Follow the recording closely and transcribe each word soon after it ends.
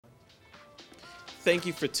Thank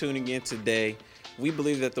you for tuning in today. We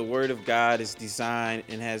believe that the Word of God is designed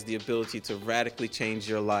and has the ability to radically change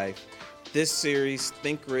your life. This series,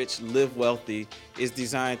 Think Rich, Live Wealthy, is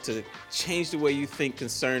designed to change the way you think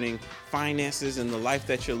concerning finances and the life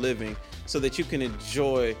that you're living so that you can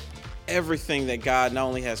enjoy everything that God not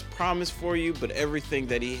only has promised for you, but everything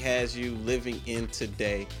that He has you living in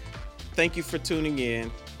today. Thank you for tuning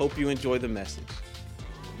in. Hope you enjoy the message.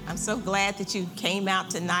 I'm so glad that you came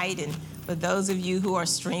out tonight, and for those of you who are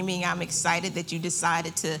streaming, I'm excited that you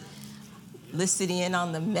decided to listen in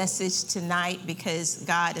on the message tonight because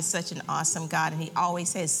God is such an awesome God, and He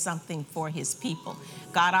always has something for His people.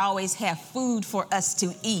 God always has food for us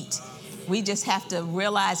to eat. We just have to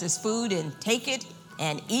realize it's food and take it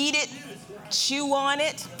and eat it, chew on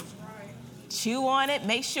it,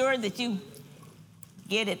 make sure that you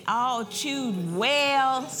get it all chewed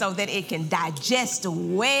well so that it can digest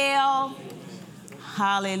well.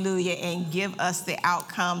 Hallelujah. And give us the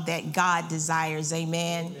outcome that God desires.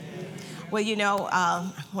 Amen. Well,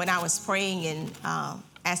 when I was praying and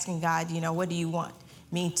asking God, what do you want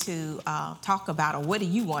me to talk about, or what do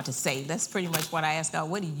you want to say? That's pretty much what I asked God.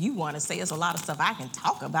 What do you want to say? There's a lot of stuff I can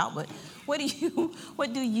talk about, but what do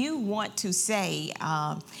you want to say?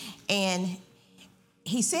 And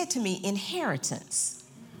He said to me, inheritance.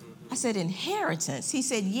 I said, inheritance? He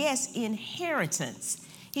said, yes, inheritance.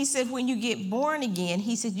 He said, when you get born again,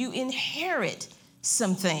 he said, you inherit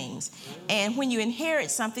some things. And when you inherit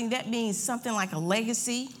something, that means something like a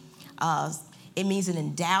legacy. It means an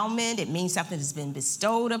endowment. It means something that's been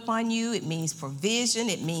bestowed upon you. It means provision.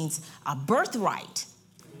 It means a birthright.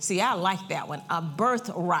 See, I like that one, a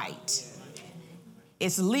birthright.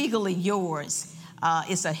 It's legally yours.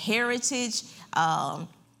 It's a heritage.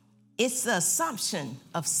 It's the assumption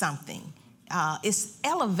of something. It's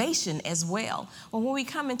elevation as well. Well, when we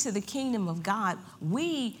come into the kingdom of God,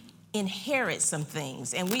 we inherit some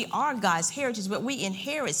things, and we are God's heritage, but we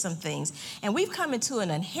inherit some things. And we've come into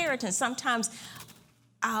an inheritance. Sometimes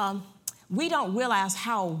we don't realize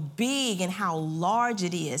how big and how large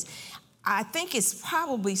it is. I think it's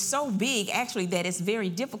probably so big, actually, that it's very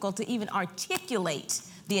difficult to even articulate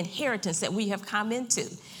the inheritance that we have come into.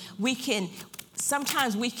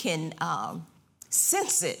 Sometimes we can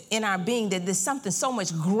sense it in our being that there's something so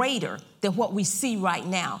much greater than what we see right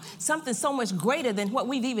now, something so much greater than what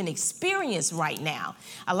we've even experienced right now.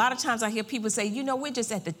 A lot of times I hear people say, we're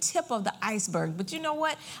just at the tip of the iceberg. But you know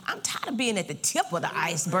what? I'm tired of being at the tip of the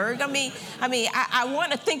iceberg. I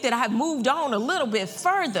want to think that I've moved on a little bit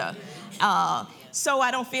further. So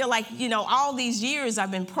I don't feel like, all these years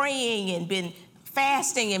I've been praying and been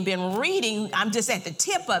fasting and been reading, I'm just at the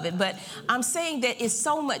tip of it. But I'm saying that it's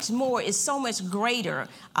so much more, it's so much greater,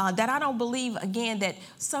 that I don't believe, again, that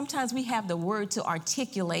sometimes we have the word to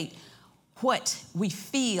articulate what we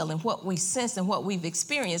feel and what we sense and what we've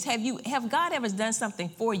experienced. Have God ever done something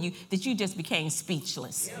for you that you just became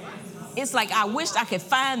speechless? It's like, I wish I could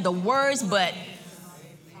find the words, but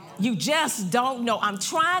you just don't know. I'm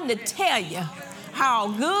trying to tell you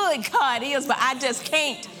how good God is, but I just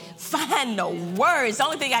can't find no words. The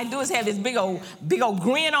only thing I do is have this big old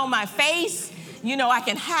grin on my face. I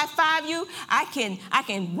can high five you. I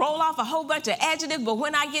can roll off a whole bunch of adjectives, but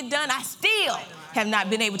when I get done, I still have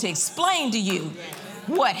not been able to explain to you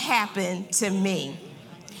what happened to me.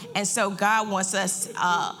 And so God wants us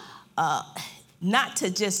not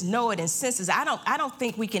to just know it in senses. I don't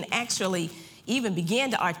think we can actually even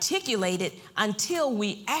begin to articulate it until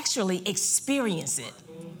we actually experience it.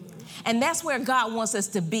 And that's where God wants us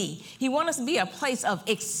to be. He wants us to be a place of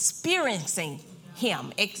experiencing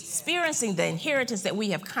Him, experiencing the inheritance that we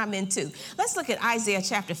have come into. Let's look at Isaiah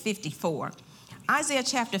chapter 54. Isaiah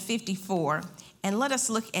chapter 54, and let us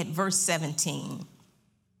look at verse 17.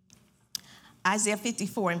 Isaiah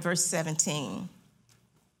 54 and verse 17.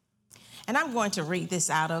 And I'm going to read this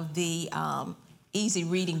out of the easy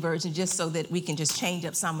reading version, just so that we can just change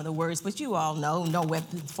up some of the words. But you all know, no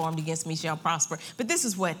weapon formed against me shall prosper. But this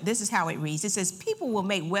is how it reads. It says, people will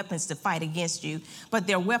make weapons to fight against you, but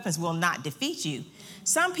their weapons will not defeat you.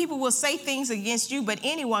 Some people will say things against you, but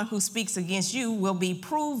anyone who speaks against you will be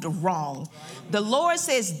proved wrong. The Lord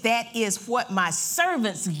says, that is what my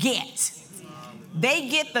servants get. They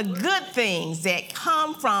get the good things that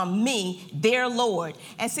come from me, their Lord.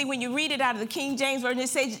 And see, when you read it out of the King James Version, it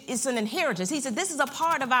says it's an inheritance. He said, this is a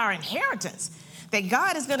part of our inheritance, that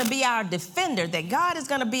God is going to be our defender, that God is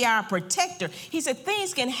going to be our protector. He said,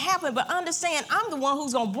 things can happen, but understand, I'm the one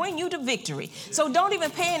who's going to bring you to victory. So don't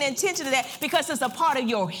even pay any attention to that, because it's a part of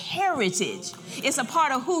your heritage. It's a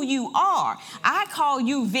part of who you are. I call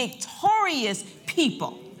you victorious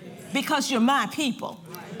people because you're my people.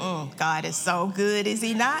 God is so good, is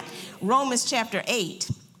he not? Romans chapter 8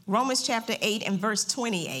 and verse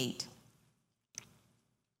 28.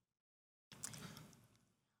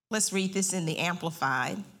 Let's read this in the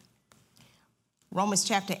Amplified. Romans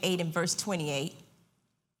chapter 8 and verse 28.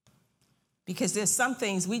 Because there's some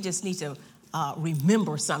things we just need to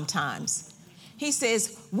remember sometimes. He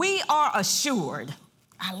says, we are assured.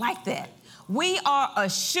 I like that. We are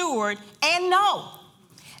assured and know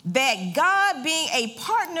that God being a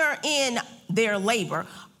partner in their labor,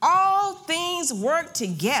 all things work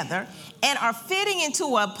together and are fitting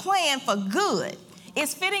into a plan for good.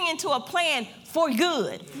 It's fitting into a plan for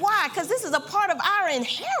good. Why? Because this is a part of our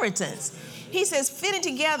inheritance. He says, fitting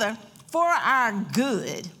together for our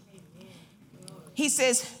good. He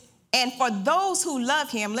says, and for those who love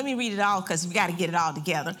him, let me read it all because we got to get it all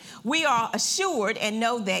together. We are assured and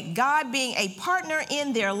know that God being a partner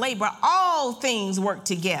in their labor, all things work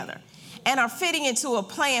together and are fitting into a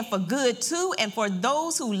plan for good too, and for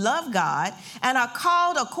those who love God and are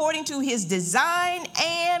called according to his design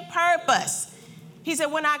and purpose. He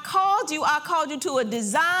said, when I called you to a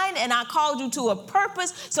design and I called you to a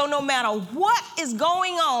purpose. So no matter what is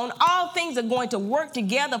going on, all things are going to work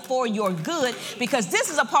together for your good, because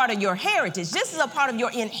this is a part of your heritage. This is a part of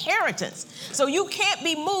your inheritance. So you can't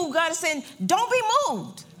be moved. God is saying, don't be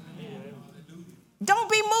moved.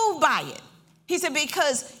 Don't be moved by it. He said,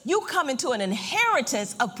 because you come into an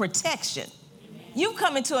inheritance of protection. You've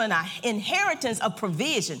come into an inheritance of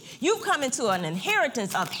provision. You've come into an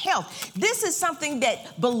inheritance of health. This is something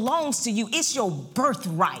that belongs to you. It's your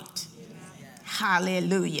birthright.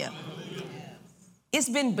 Hallelujah. It's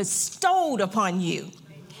been bestowed upon you.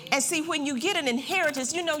 And see, when you get an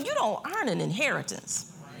inheritance, you don't earn an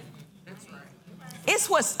inheritance. It's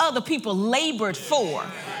what other people labored for,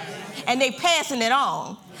 and they passing it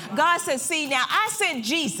on. God says, see, now I sent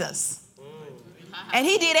Jesus. And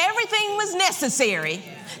he did everything was necessary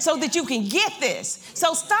so that you can get this.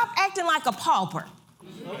 So stop acting like a pauper.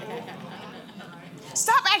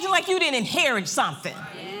 Stop acting like you didn't inherit something.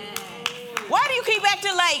 Why do you keep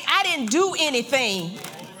acting like I didn't do anything,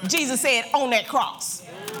 Jesus said, on that cross?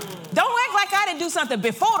 Don't act like I didn't do something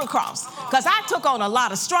before the cross, because I took on a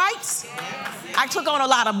lot of stripes. I took on a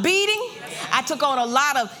lot of beating. I took on a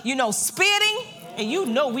lot of, spitting.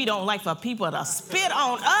 And we don't like for people to spit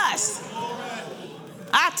on us.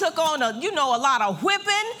 I took on a lot of whipping,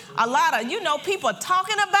 a lot of, people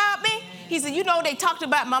talking about me. He said, they talked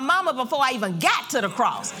about my mama before I even got to the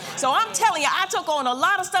cross. So I'm telling you, I took on a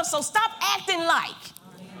lot of stuff. So stop acting like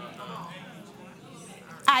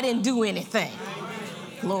I didn't do anything.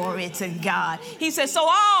 Glory to God. He said, so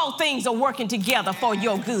all things are working together for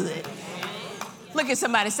your good. Look at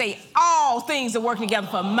somebody, say, all things are working together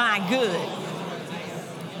for my good.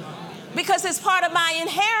 Because it's part of my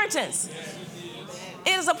inheritance.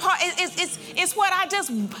 It is a part, it's what I just,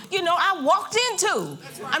 I walked into.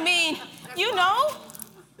 I mean,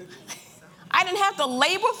 I didn't have to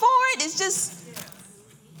labor for it. It's just,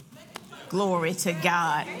 glory to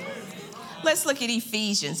God. Let's look at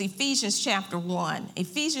Ephesians chapter 1.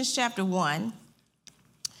 Ephesians chapter 1,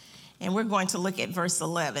 and we're going to look at verse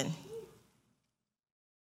 11.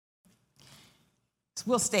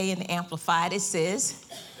 We'll stay in the Amplified. It says,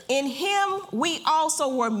 in him we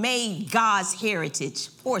also were made God's heritage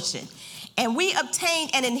portion, and we obtained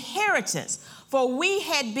an inheritance, for we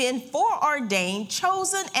had been foreordained,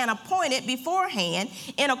 chosen, and appointed beforehand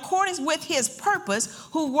in accordance with his purpose,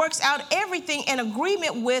 who works out everything in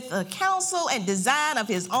agreement with the counsel and design of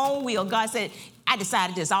his own will. God said, I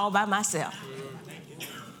decided this all by myself.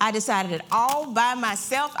 I decided it all by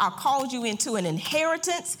myself. I called you into an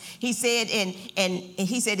inheritance. He said, and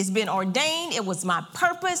he said, it's been ordained. It was my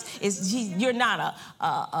purpose. You're not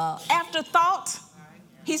a afterthought.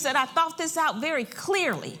 He said, I thought this out very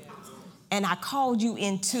clearly, and I called you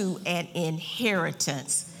into an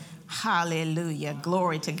inheritance. Hallelujah.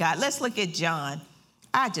 Glory to God. Let's look at John.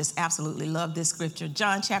 I just absolutely love this scripture.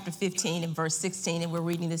 John chapter 15 and verse 16, and we're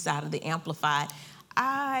reading this out of the Amplified.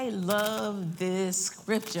 I love this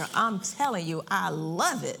scripture. I'm telling you, I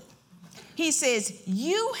love it. He says,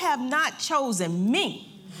 you have not chosen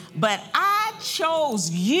me, but I chose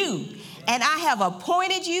you, and I have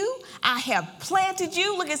appointed you. I have planted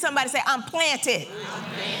you. Look at somebody, say, I'm planted.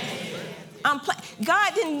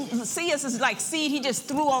 God didn't see us as like seed he just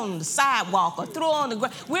threw on the sidewalk or threw on the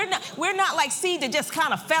ground. We're not like seed that just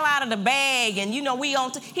kind of fell out of the bag and,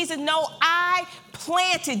 he said, no, I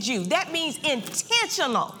planted you. That means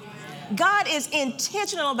intentional. God is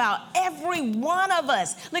intentional about every one of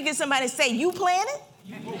us. Look at somebody, say, you planted?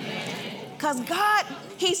 Because God,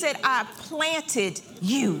 he said, I planted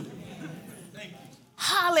you.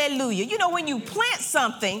 Hallelujah. You know, when you plant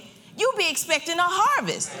something, you be expecting a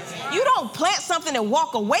harvest. You don't plant something and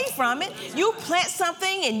walk away from it. You plant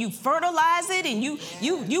something and you fertilize it and you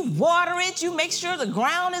water it. You make sure the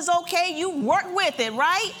ground is okay. You work with it,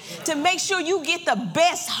 right? To make sure you get the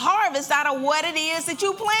best harvest out of what it is that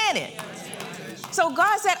you planted. So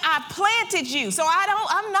God said, I planted you. So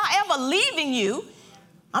I'm not ever leaving you.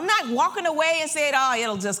 I'm not walking away and saying, oh,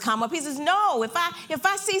 it'll just come up. He says, no, if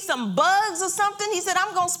I see some bugs or something, he said,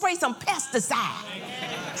 I'm going to spray some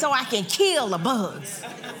pesticide so I can kill the bugs.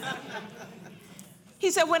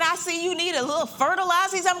 He said, when I see you need a little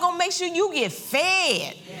fertilizer, he said, I'm going to make sure you get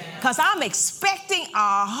fed because I'm expecting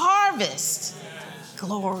a harvest.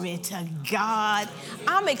 Glory to God.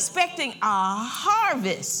 I'm expecting a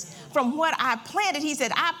harvest from what I planted. He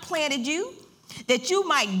said, I planted you that you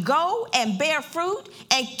might go and bear fruit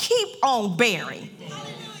and keep on bearing.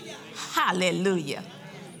 Hallelujah.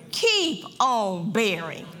 Keep on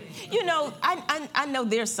bearing. You know, I know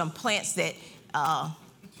there's some plants that, I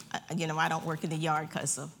don't work in the yard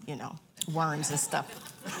because of, worms and stuff.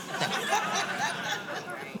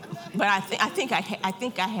 But I think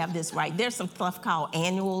I have this right. There's some stuff called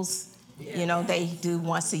annuals. They do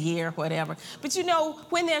once a year, whatever. But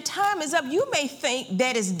when their time is up, you may think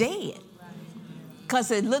that it's dead because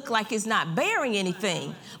it looked like it's not bearing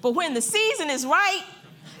anything. But when the season is right,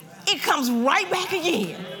 it comes right back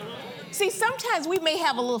again. See, sometimes we may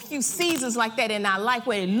have a little few seasons like that in our life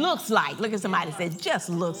where it looks like, look at somebody that says, just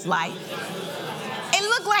looks like. It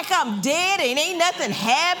look like I'm dead and ain't nothing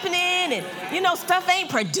happening and, stuff ain't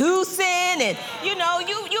producing and, you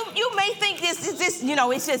may think this, it's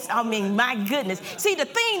just, my goodness. See, the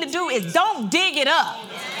thing to do is don't dig it up.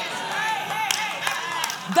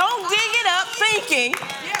 Don't dig it up thinking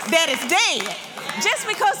that it's dead. Just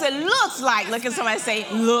because it looks like, look at somebody say,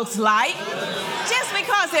 looks like. Just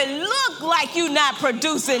because it looks like you're not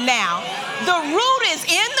producing now, the root is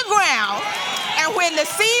in the ground, and when the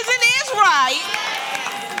season is right,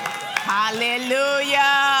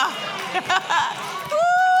 hallelujah.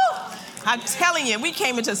 I'm telling you, we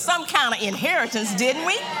came into some kind of inheritance, didn't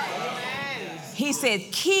we? He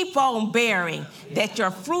said, keep on bearing, that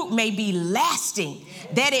your fruit may be lasting,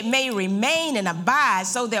 that it may remain and abide,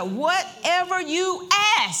 so that whatever you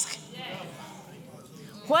ask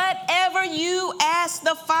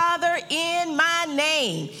the Father in my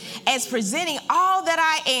name, as presenting all that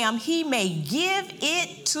I am, he may give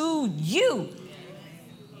it to you.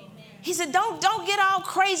 He said, don't get all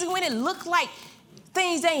crazy when it looks like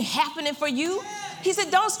things ain't happening for you. He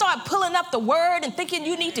said, don't start pulling up the word and thinking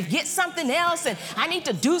you need to get something else and I need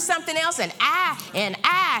to do something else and I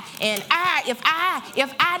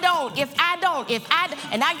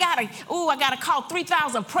gotta call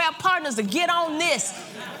 3,000 prayer partners to get on this.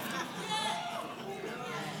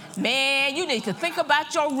 Man, you need to think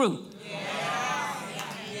about your root.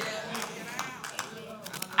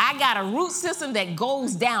 I got a root system that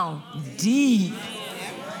goes down deep.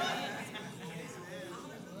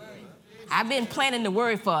 I've been planting the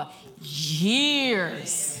word for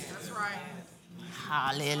years. That's right.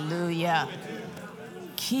 Hallelujah.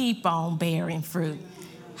 Keep on bearing fruit.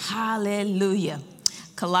 Hallelujah.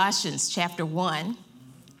 Colossians chapter 1.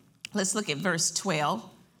 Let's look at verse 12.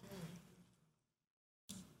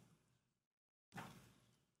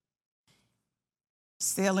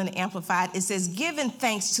 Still in the Amplified, it says, giving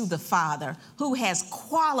thanks to the Father who has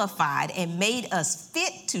qualified and made us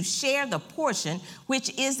fit to share the portion, which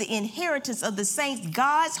is the inheritance of the saints,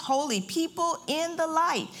 God's holy people in the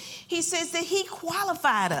light. He says that he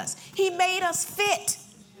qualified us. He made us fit.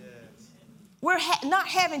 We're not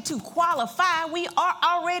having to qualify. We are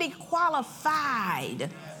already qualified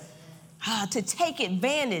to take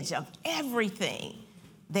advantage of everything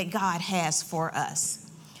that God has for us.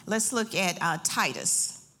 Let's look at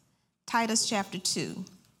Titus chapter 2.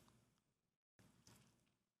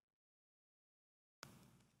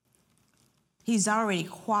 He's already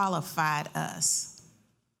qualified us.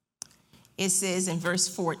 It says in verse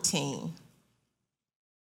 14.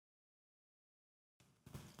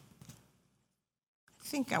 I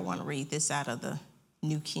think I want to read this out of the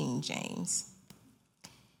New King James.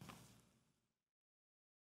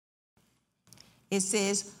 It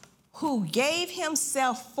says, who gave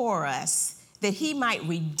himself for us, that he might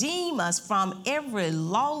redeem us from every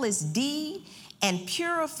lawless deed and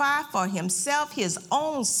purify for himself his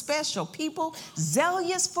own special people,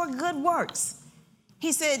 zealous for good works.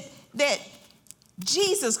 He said that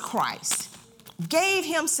Jesus Christ gave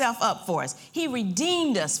himself up for us. He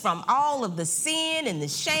redeemed us from all of the sin and the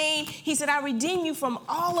shame. He said, I redeem you from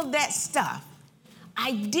all of that stuff.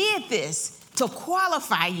 I did this to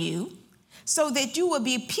qualify you so that you will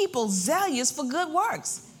be people zealous for good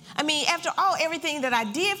works. I mean, after all, everything that I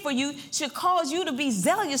did for you should cause you to be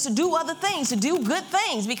zealous to do other things, to do good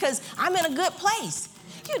things, because I'm in a good place.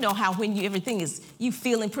 You know how when everything is, you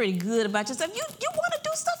feeling pretty good about yourself, you want to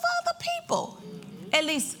do stuff for other people. At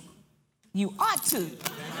least you ought to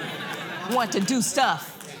want to do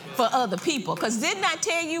stuff for other people. Because didn't I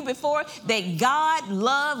tell you before that God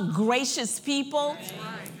loved gracious people?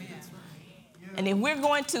 And if we're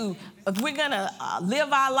going to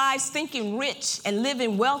live our lives thinking rich and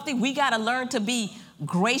living wealthy, we got to learn to be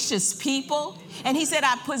gracious people. And he said,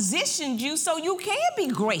 I positioned you so you can be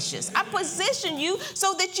gracious. I positioned you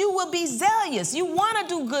so that you will be zealous. You want to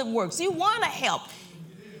do good works. You want to help.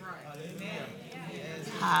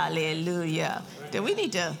 Hallelujah. Do we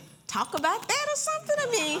need to talk about that or something?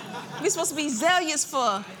 I mean, we're supposed to be zealous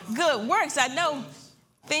for good works. I know,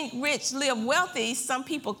 think rich, live wealthy. Some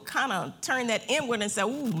people kind of turn that inward and say,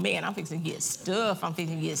 ooh, man, I'm fixing to get stuff. I'm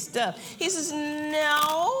fixing to get stuff. He says,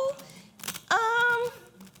 no,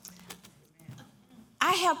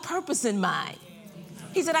 I have purpose in mind.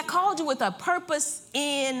 He said, I called you with a purpose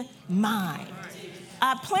in mind.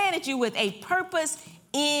 I planted you with a purpose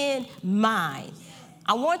in mind.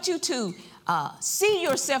 I want you to see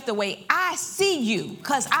yourself the way I see you,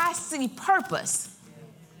 because I see purpose.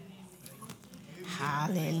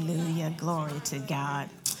 Hallelujah. Glory to God.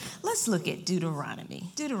 Let's look at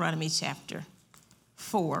Deuteronomy. Deuteronomy chapter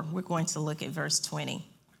 4. We're going to look at verse 20.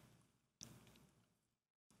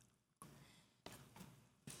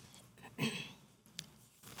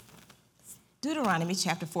 Deuteronomy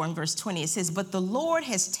chapter 4 and verse 20, it says, but the Lord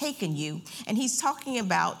has taken you, and he's talking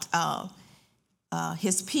about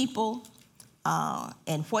his people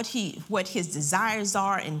and what his desires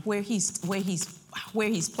are and where he's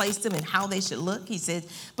placed them and how they should look. He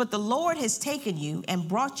says, but the Lord has taken you and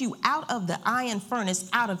brought you out of the iron furnace,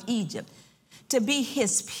 out of Egypt, to be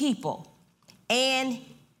his people and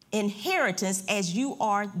inheritance as you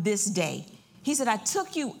are this day. He said, I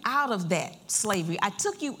took you out of that slavery. I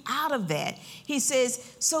took you out of that. He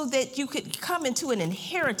says, so that you could come into an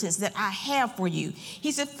inheritance that I have for you.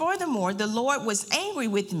 He said, furthermore, the Lord was angry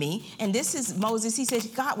with me. And this is Moses. He said,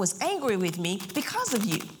 God was angry with me because of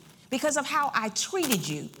you, because of how I treated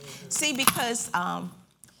you. See, because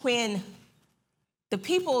when the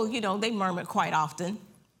people, they murmured quite often,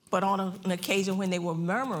 but on an occasion when they were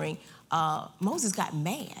murmuring, Moses got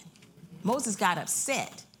mad. Moses got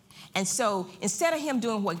upset. And so instead of him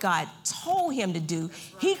doing what God told him to do,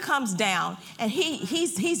 he comes down and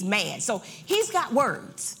he's mad. So he's got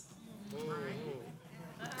words.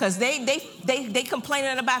 Because they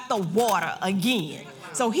complaining about the water again.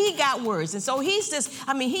 So he got words. And so he is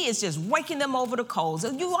just raking them over the coals.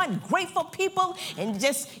 You ungrateful people. And he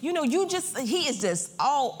is just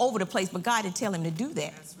all over the place. But God didn't tell him to do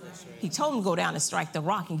that. He told him to go down and strike the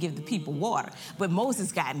rock and give the people water. But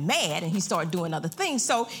Moses got mad and he started doing other things.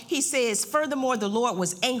 So he says, furthermore, the Lord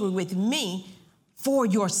was angry with me for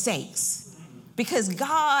your sakes. Because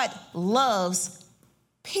God loves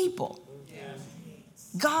people.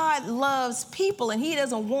 God loves people, and he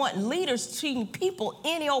doesn't want leaders treating people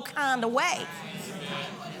any old kind of way.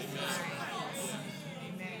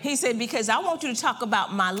 He said, because I want you to talk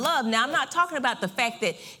about my love. Now, I'm not talking about the fact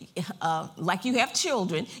that, like you have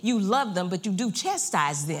children, you love them, but you do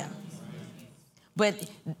chastise them. But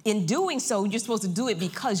in doing so, you're supposed to do it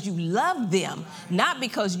because you love them, not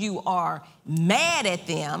because you are mad at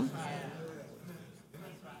them.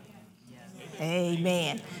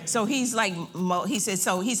 Amen. So he said,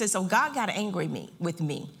 so God got angry with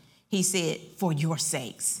me. He said, for your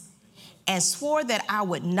sakes. And swore that I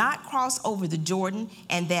would not cross over the Jordan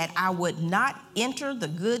and that I would not enter the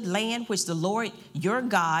good land which the Lord your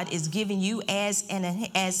God is giving you as an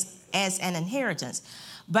inheritance.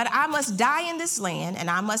 But I must die in this land, and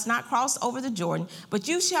I must not cross over the Jordan, but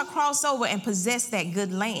you shall cross over and possess that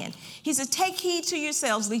good land. He said, take heed to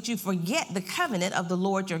yourselves, lest you forget the covenant of the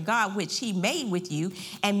Lord your God, which he made with you,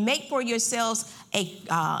 and make for yourselves a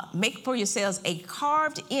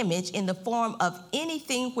carved image in the form of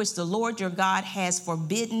anything which the Lord your God has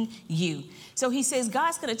forbidden you. So he says,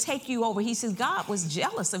 God's going to take you over. He says, God was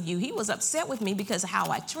jealous of you. He was upset with me because of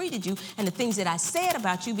how I treated you and the things that I said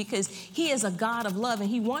about you, because he is a God of love and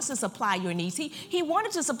he wants to supply your needs. He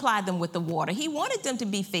wanted to supply them with the water. He wanted them to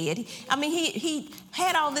be fed. He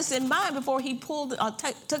had all this in mind before he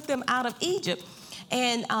took them out of Egypt.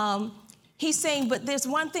 And he's saying, but there's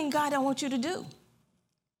one thing God don't want you to do.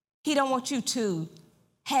 He don't want you to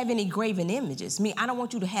have any graven images. I don't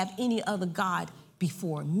want you to have any other God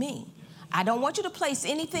before me. I don't want you to place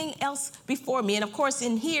anything else before me. And of course,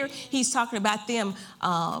 in here, he's talking about them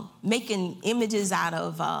making images out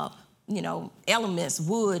of elements,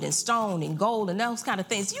 wood and stone and gold and those kind of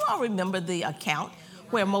things. You all remember the account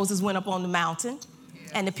where Moses went up on the mountain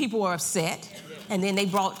and the people were upset. And then they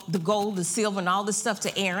brought the gold, the silver, and all this stuff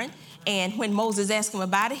to Aaron. And when Moses asked him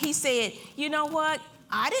about it, he said, you know what?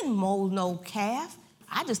 I didn't mold no calf.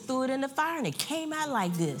 I just threw it in the fire and it came out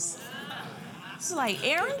like this. It's like,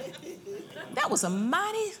 Aaron, that was a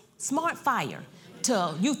mighty smart fire.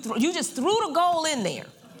 You just threw the gold in there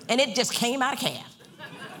and it just came out a calf.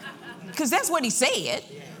 Because that's what he said.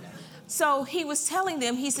 So he was telling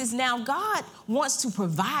them, he says, now God wants to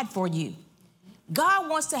provide for you. God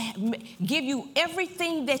wants to give you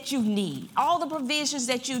everything that you need, all the provisions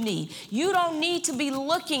that you need. You don't need to be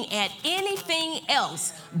looking at anything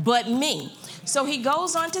else but me. So he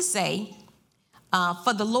goes on to say,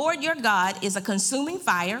 for the Lord your God is a consuming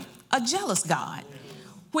fire, a jealous God.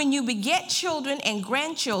 When you beget children and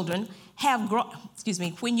grandchildren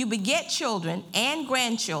when you beget children and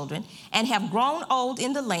grandchildren and have grown old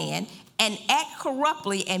in the land and act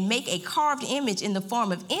corruptly and make a carved image in the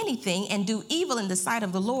form of anything and do evil in the sight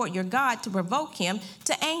of the Lord your God to provoke him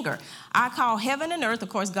to anger. I call heaven and earth, of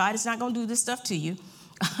course, God is not going to do this stuff to you.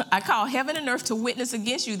 I call heaven and earth to witness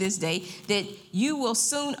against you this day that you will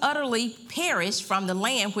soon utterly perish from the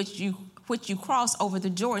land which you cross over the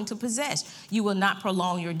Jordan to possess. You will not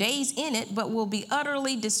prolong your days in it, but will be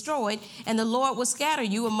utterly destroyed, and the Lord will scatter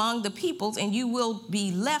you among the peoples, and you will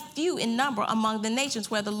be left few in number among the nations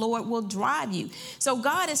where the Lord will drive you. So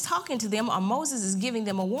God is talking to them, or Moses is giving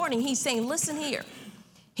them a warning. He's saying, listen here.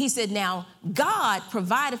 He said, now, God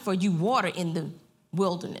provided for you water in the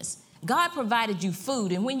wilderness. God provided you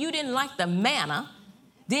food, and when you didn't like the manna,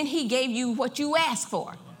 then he gave you what you asked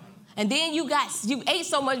for. And then you ate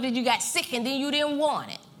so much that you got sick and then you didn't want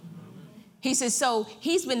it. He says, so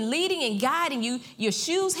he's been leading and guiding you. Your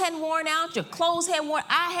shoes hadn't worn out. Your clothes hadn't worn.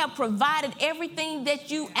 I have provided everything that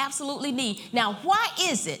you absolutely need. Now, why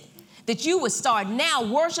is it that you would start now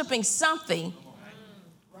worshiping something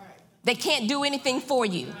that can't do anything for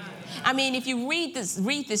you? I mean, if you read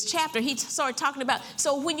this chapter, he started talking about,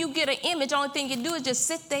 so when you get an image, the only thing you can do is just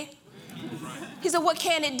sit there. He said, what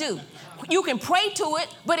can it do? You can pray to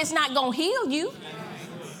it, but it's not going to heal you.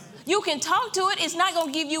 You can talk to it. It's not going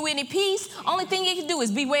to give you any peace. Only thing it can do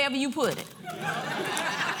is be wherever you put it.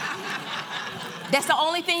 That's the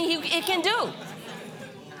only thing it can do.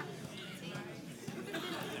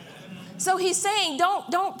 So he's saying,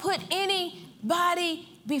 don't put anybody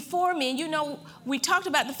before me. And you know, we talked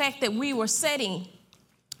about the fact that we were setting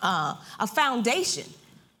a foundation.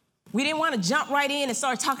 We didn't want to jump right in and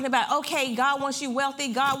start talking about, okay, God wants you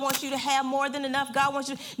wealthy. God wants you to have more than enough. God wants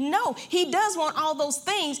you. No, he does want all those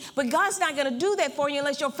things, but God's not going to do that for you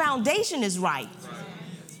unless your foundation is right.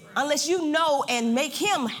 Unless you know and make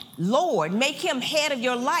him Lord, make him head of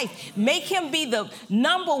your life, make him be the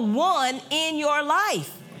number one in your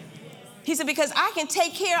life. He said, because I can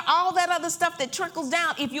take care of all that other stuff that trickles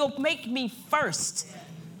down if you'll make me first,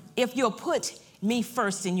 if you'll put me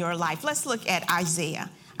first in your life. Let's look at Isaiah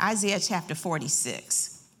chapter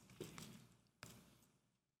 46.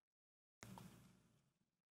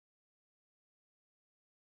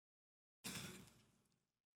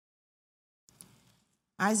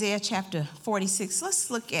 Isaiah chapter 46,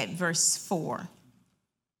 let's look at verse 4.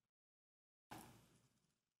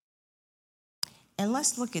 And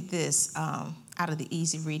let's look at this out of the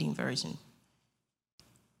easy reading version.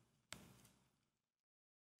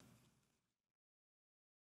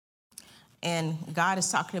 And God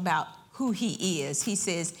is talking about who he is. He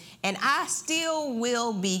says, and I still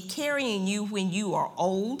will be carrying you when you are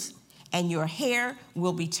old and your hair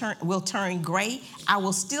will turn gray. I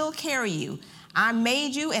will still carry you. I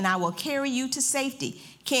made you and I will carry you to safety.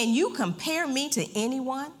 Can you compare me to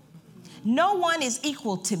anyone? No one is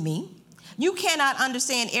equal to me. You cannot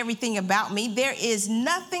understand everything about me. There is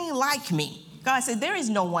nothing like me. God said, there is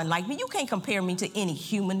no one like me. You can't compare me to any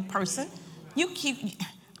human person.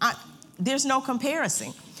 There's no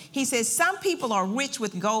comparison. He says, some people are rich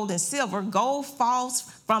with gold and silver. Gold falls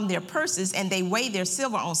from their purses and they weigh their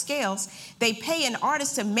silver on scales. They pay an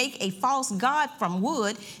artist to make a false god from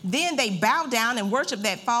wood. Then they bow down and worship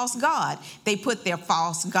that false god. They put their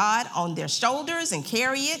false god on their shoulders and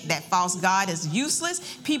carry it. That false god is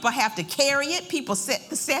useless. People have to carry it. People set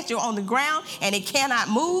the statue on the ground and it cannot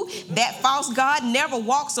move. That false god never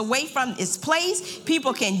walks away from its place.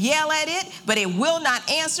 People can yell at it, but it will not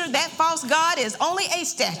answer. That false god is only a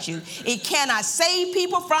statue. It cannot save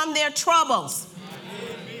people from their troubles.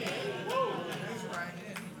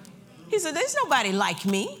 He said, there's nobody like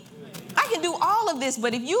me. I can do all of this,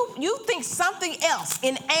 but if you think something else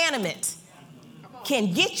inanimate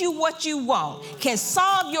can get you what you want, can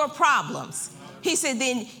solve your problems,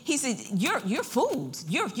 you're fools.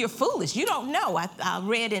 You're foolish. You don't know. I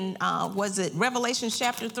read in, was it Revelation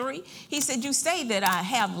chapter 3? He said, you say that I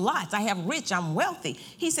have lots, I have rich, I'm wealthy.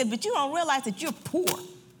 He said, but you don't realize that you're poor.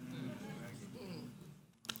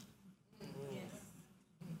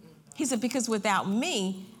 He said, because without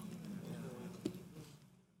me,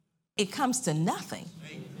 it comes to nothing.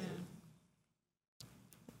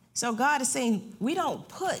 So God is saying, we don't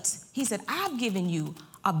put, he said, I've given you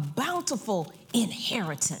a bountiful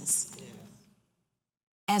inheritance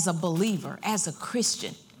as a believer, as a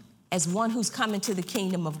Christian, as one who's come into the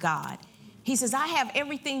kingdom of God. He says, I have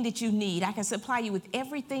everything that you need. I can supply you with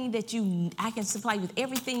everything that you need.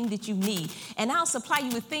 And I'll supply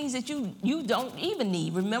you with things that you don't even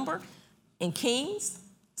need. Remember, in Kings,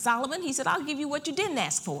 Solomon, he said, I'll give you what you didn't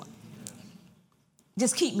ask for.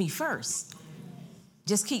 Just keep me first.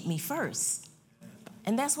 Just keep me first.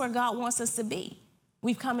 And that's where God wants us to be.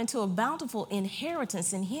 We've come into a bountiful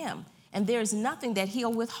inheritance in him, and there's nothing that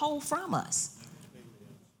he'll withhold from us.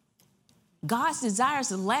 God's desires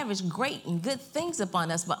to lavish great and good things upon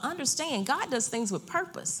us, but understand, God does things with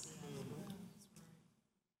purpose.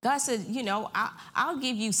 God said, I'll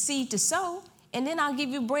give you seed to sow, and then I'll give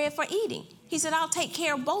you bread for eating. He said, I'll take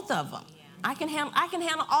care of both of them. I can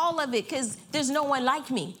handle all of it because there's no one like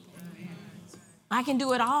me. I can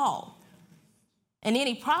do it all. And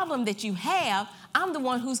any problem that you have, I'm the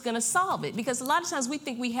one who's going to solve it, because a lot of times we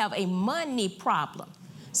think we have a money problem.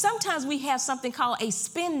 Sometimes we have something called a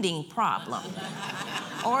spending problem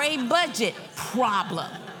or a budget problem.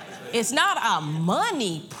 It's not a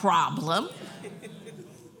money problem,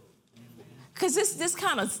 because this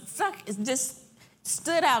kind of just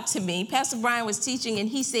stood out to me. Pastor Brian was teaching, and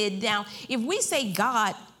he said, now, if we say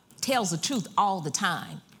God tells the truth all the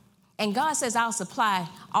time, and God says, I'll supply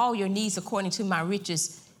all your needs according to my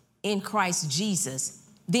riches in Christ Jesus,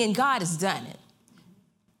 then God has done it.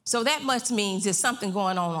 So that much means there's something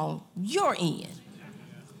going on your end.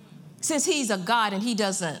 Since he's a God and he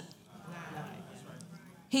doesn't,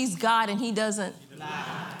 he's God and he doesn't.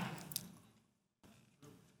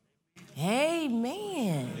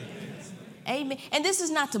 Amen. Amen. And this is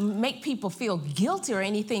not to make people feel guilty or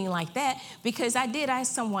anything like that, because I did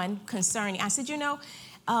ask someone concerning, I said,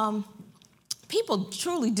 people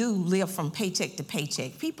truly do live from paycheck to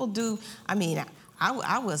paycheck. People do,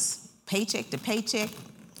 I was paycheck to paycheck.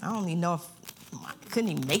 I don't even know if I couldn't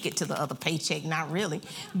even make it to the other paycheck, not really.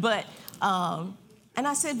 But, and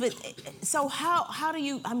I said, but so how do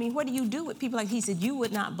you, what do you do with people like, he said, you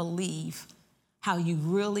would not believe how you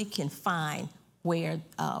really can find where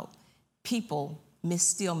people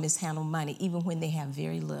still mishandle money, even when they have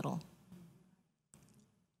very little.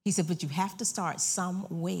 He said, but you have to start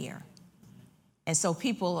somewhere. And so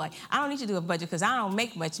people like, I don't need to do a budget because I don't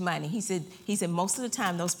make much money. He said, most of the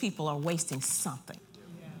time those people are wasting something.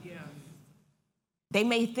 Yeah. They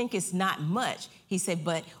may think it's not much. He said,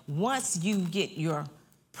 but once you get your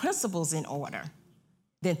principles in order,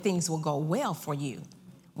 then things will go well for you.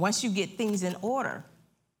 Once you get things in order,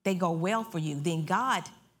 they go well for you. Then God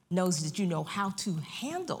knows that you know how to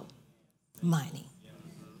handle money.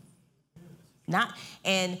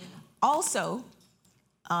 And also,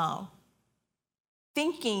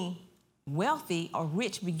 thinking wealthy or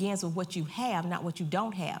rich begins with what you have, not what you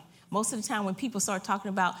don't have. Most of the time when people start talking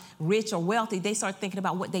about rich or wealthy, they start thinking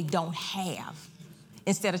about what they don't have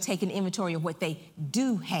instead of taking inventory of what they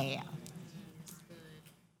do have.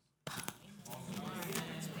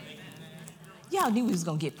 Y'all knew we was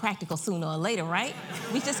going to get practical sooner or later, right?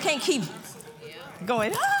 We just can't keep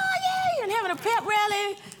going, oh, yeah, and having a pep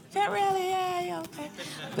rally, yeah, okay.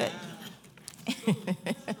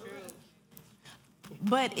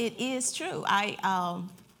 But it is true. I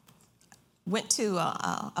went to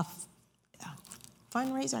a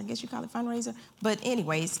fundraiser, I guess you call it fundraiser. But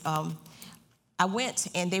anyways, I went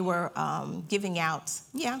and they were giving out,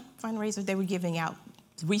 fundraiser, they were giving out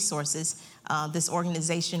resources. This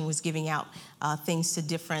organization was giving out things to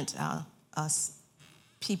different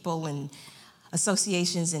people and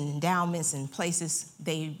associations and endowments and places.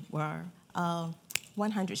 They were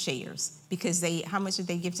 100 shares because how much did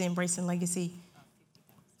they give to Embracing Legacy?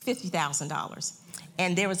 $50,000.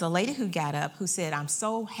 And there was a lady who got up who said, I'm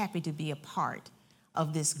so happy to be a part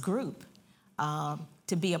of this group.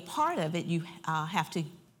 To be a part of it, you have to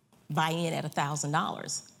buy in at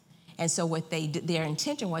 $1,000. And so what their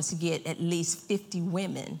intention was to get at least 50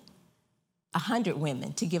 women, 100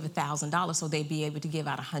 women to give $1,000 so they'd be able to give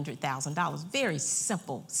out $100,000. Very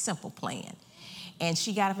simple plan. And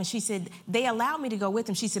she got up and she said, they allowed me to go with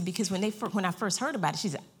them. She said, because when I first heard about it, she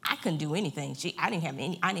said, I couldn't do anything. I didn't have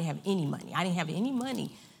any money. I didn't have any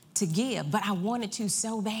money to give, but I wanted to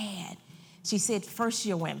so bad. She said, first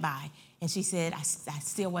year went by, and she said, I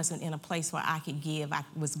still wasn't in a place where I could give. I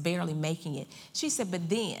was barely making it. She said, but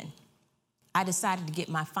then I decided to get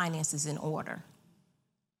my finances in order.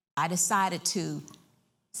 I decided to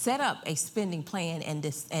set up a spending plan and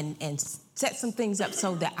set some things up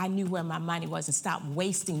so that I knew where my money was and stop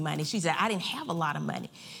wasting money. She said, I didn't have a lot of money.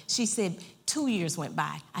 She said, 2 years went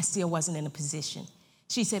by. I still wasn't in a position.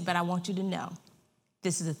 She said, but I want you to know,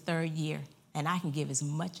 this is the 3rd year, and I can give as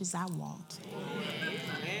much as I want.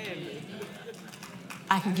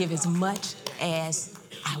 I can give as much as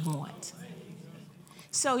I want.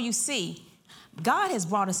 So you see, God has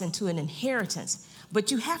brought us into an inheritance,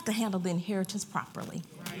 but you have to handle the inheritance properly.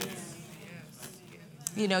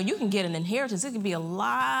 You know, you can get an inheritance. It can be a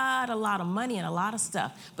lot of money and a lot of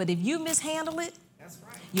stuff. But if you mishandle it,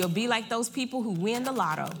 you'll be like those people who win the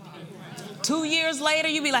lotto. 2 years later,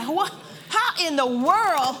 you'll be like, what? How in the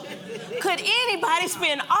world could anybody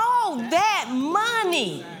spend all that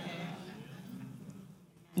money?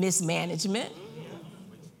 Mismanagement,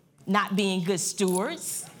 not being good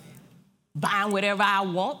stewards, buying whatever I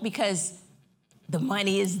want because the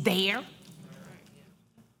money is there.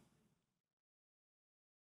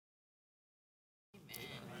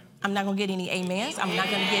 I'm not going to get any amens. I'm not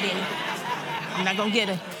going to get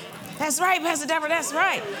a, that's right, Pastor Deborah, that's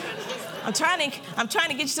right. I'm trying to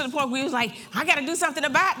get you to the point where you was like, I got to do something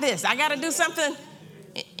about this. I got to do something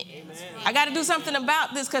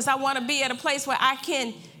about this because I want to be at a place where I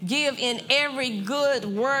can give in every good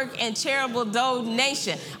work and charitable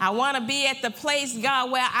donation. I want to be at the place,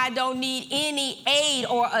 God, where I don't need any aid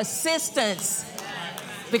or assistance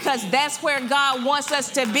because that's where God wants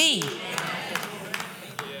us to be.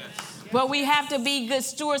 But we have to be good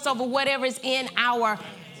stewards over whatever is in our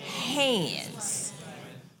hands.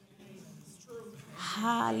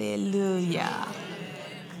 Hallelujah.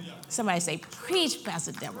 Somebody say, preach,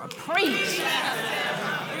 Pastor Deborah, preach.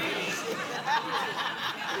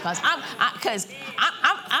 Because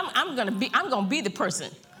I'm gonna be the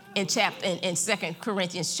person in 2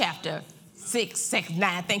 Corinthians chapter 6,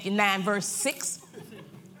 9, thank you, 9 verse 6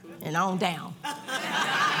 and on down.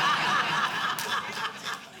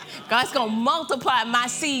 God's gonna multiply my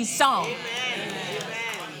seed song.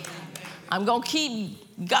 I'm gonna keep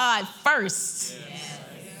God first.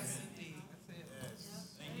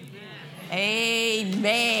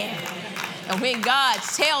 Amen. And when God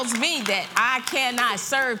tells me that I cannot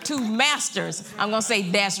serve 2 masters, I'm going to say,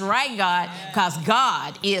 that's right, God, because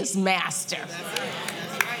God is master.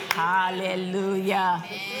 Hallelujah.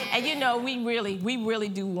 And you know, we really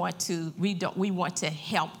do want to, we want to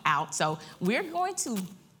help out. So we're going to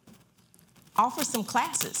offer some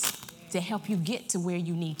classes to help you get to where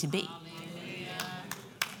you need to be.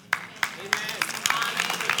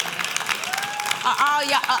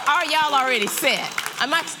 Are y'all already set?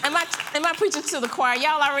 Am I preaching to the choir?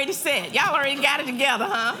 Y'all already set. Y'all already got it together,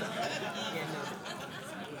 huh?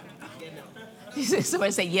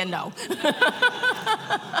 Somebody say, yeah, no.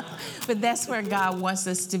 But that's where God wants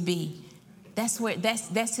us to be. That's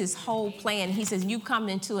his whole plan. He says, you come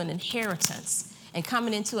into an inheritance. And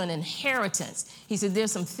coming into an inheritance, he said,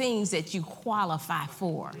 there's some things that you qualify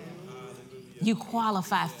for. You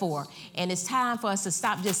qualify for. And it's time for us to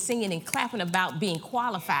stop just singing and clapping about being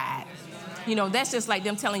qualified. You know, that's just like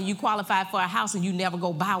them telling you qualified for a house and you never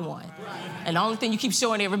go buy one. And the only thing you keep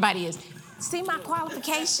showing everybody is, see my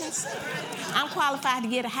qualifications? I'm qualified to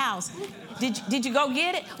get a house. Did you go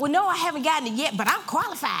get it? Well, no, I haven't gotten it yet, but I'm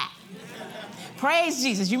qualified. Praise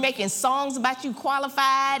Jesus. You're making songs about you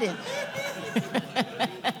qualified and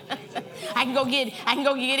I can go get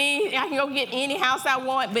any house I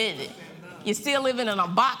want, but you're still living in a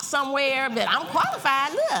box somewhere, but I'm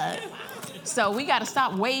qualified. Look. So we got to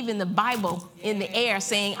stop waving the Bible in the air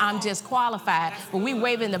saying I'm just qualified. But we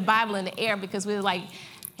waving the Bible in the air because we're like,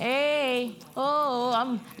 hey, oh,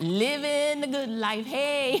 I'm living the good life.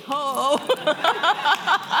 Hey, oh.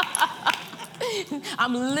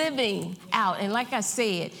 I'm living out. And like I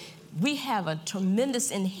said, we have a tremendous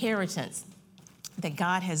inheritance that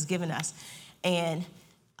God has given us. And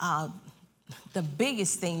the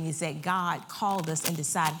biggest thing is that God called us and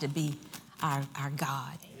decided to be our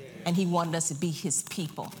God. And he wanted us to be his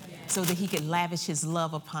people so that he could lavish his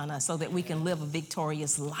love upon us so that we can live a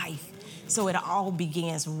victorious life. So it all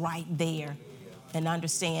begins right there. And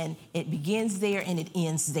understand it begins there and it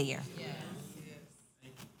ends there.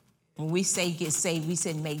 When we say get saved, we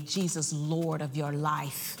said make Jesus Lord of your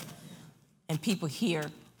life. And people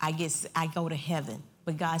hear, I go to heaven.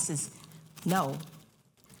 But God says, no,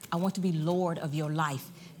 I want to be Lord of your life.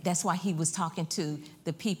 That's why he was talking to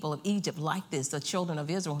the people of Egypt like this, the children of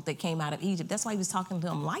Israel that came out of Egypt. That's why he was talking to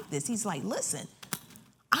them like this. He's like, listen,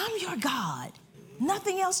 I'm your God.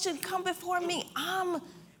 Nothing else should come before me. I'm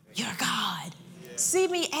your God. See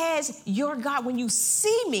me as your God. When you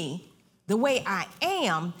see me the way I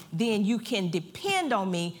am, then you can depend on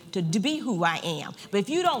me to be who I am. But if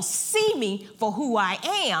you don't see me for who I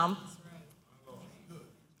am,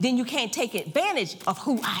 then you can't take advantage of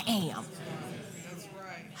who I am.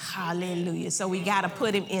 Hallelujah. So we got to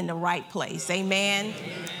put him in the right place. Amen.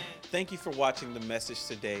 Thank you for watching the message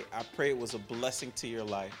today. I pray it was a blessing to your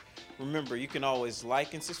life. Remember, you can always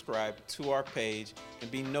like and subscribe to our page and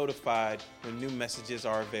be notified when new messages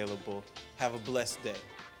are available. Have a blessed day.